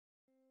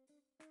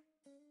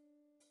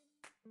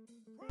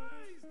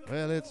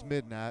Well, it's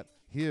midnight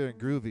here in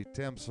groovy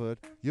Thamesford.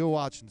 You're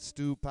watching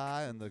Stew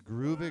Pie and the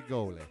Groovy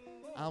Goalie.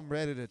 I'm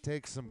ready to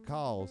take some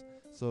calls,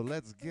 so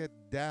let's get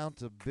down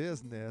to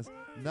business.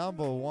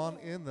 Number one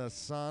in the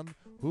sun,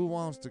 who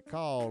wants to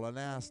call and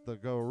ask the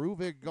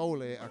Groovy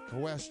Goalie a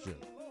question?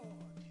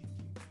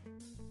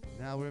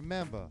 Now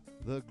remember,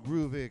 the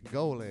Groovy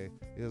Goalie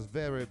is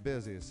very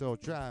busy, so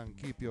try and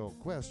keep your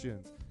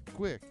questions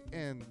quick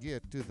and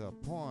get to the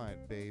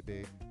point,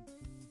 baby.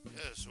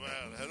 Yes,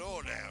 well,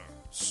 hello there,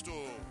 Stew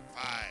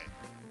Pie.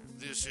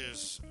 This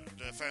is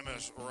the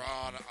famous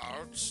Ron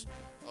Arts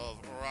of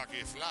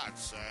Rocky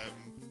Flats.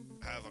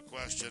 I have a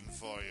question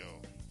for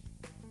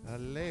you.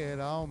 Lay it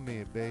on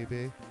me,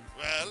 baby.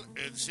 Well,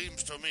 it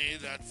seems to me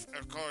that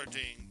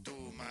according to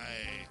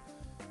my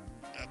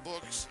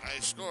books, I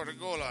scored a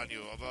goal on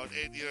you about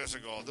 8 years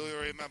ago. Do you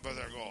remember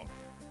the goal?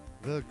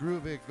 The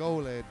Groovy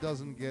Goalie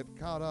doesn't get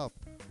caught up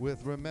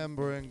with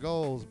remembering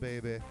goals,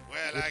 baby.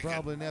 Well, it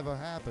probably never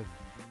happened.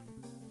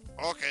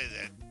 Okay,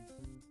 then.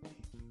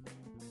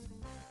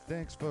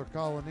 Thanks for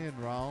calling in,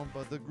 Ron,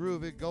 but the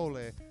Groovy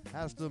Goalie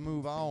has to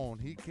move on.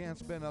 He can't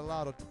spend a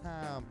lot of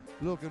time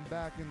looking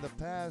back in the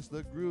past.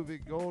 The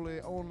Groovy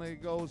Goalie only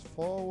goes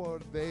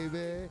forward,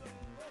 baby.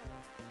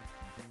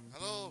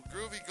 Hello,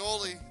 Groovy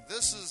Goalie.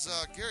 This is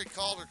Gary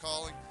Calder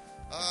calling.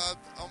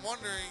 I'm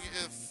wondering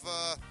if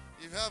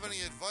you have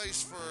any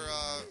advice for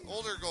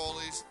older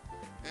goalies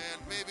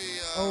and maybe...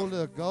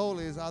 older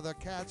goalies are the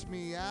catch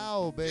me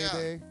out, baby.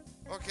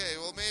 Yeah. Okay,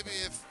 well, maybe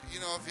if you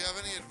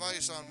have any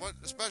advice on what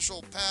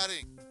special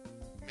padding,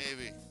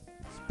 maybe.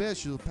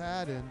 Special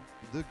padding?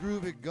 The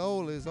Groovy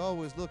Goalie is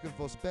always looking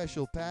for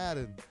special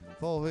padding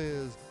for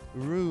his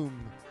room,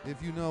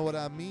 if you know what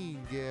I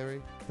mean,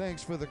 Gary.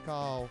 Thanks for the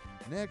call.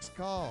 Next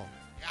call.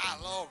 Yeah,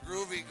 hello,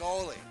 Groovy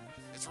Goalie.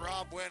 It's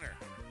Rob Winter.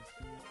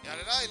 Yeah,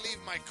 did I leave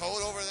my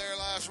coat over there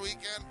last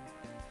weekend?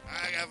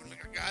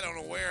 I don't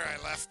know where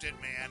I left it,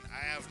 man.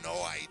 I have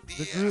no idea.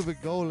 The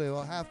Groovy Goalie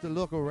will have to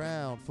look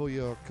around for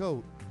your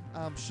coat.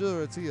 I'm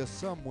sure it's here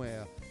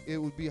somewhere. It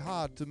would be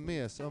hard to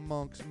miss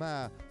amongst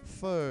my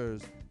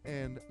furs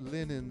and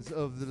linens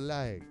of the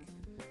like.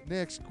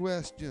 Next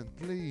question,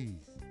 please.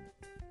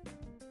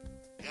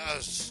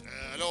 Yes,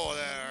 hello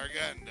there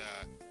again,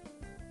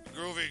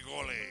 Groovy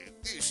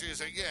Goalie. This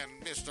is again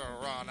Mr.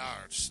 Ron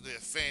Arts, the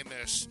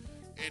famous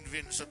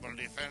invincible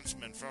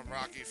defenseman from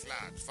Rocky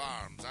Flat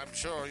Farms. I'm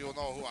sure you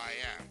know who I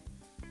am.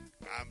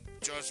 I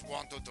just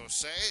wanted to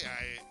say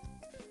I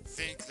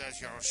think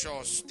that your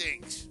show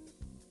stinks.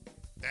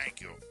 Thank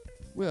you.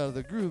 Well,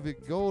 the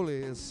Groovy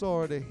Goalie is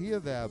sorry to hear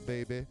that,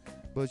 baby.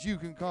 But you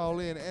can call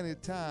in any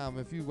time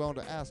if you want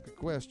to ask a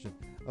question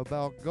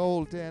about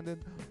goaltending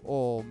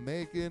or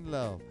making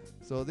love.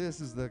 So this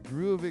is the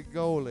Groovy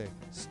Goalie,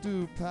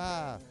 Stew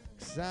Pie,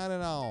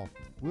 signing off.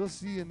 We'll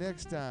see you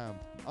next time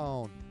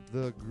on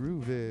the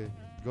Groovy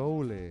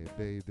Goalie,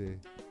 baby.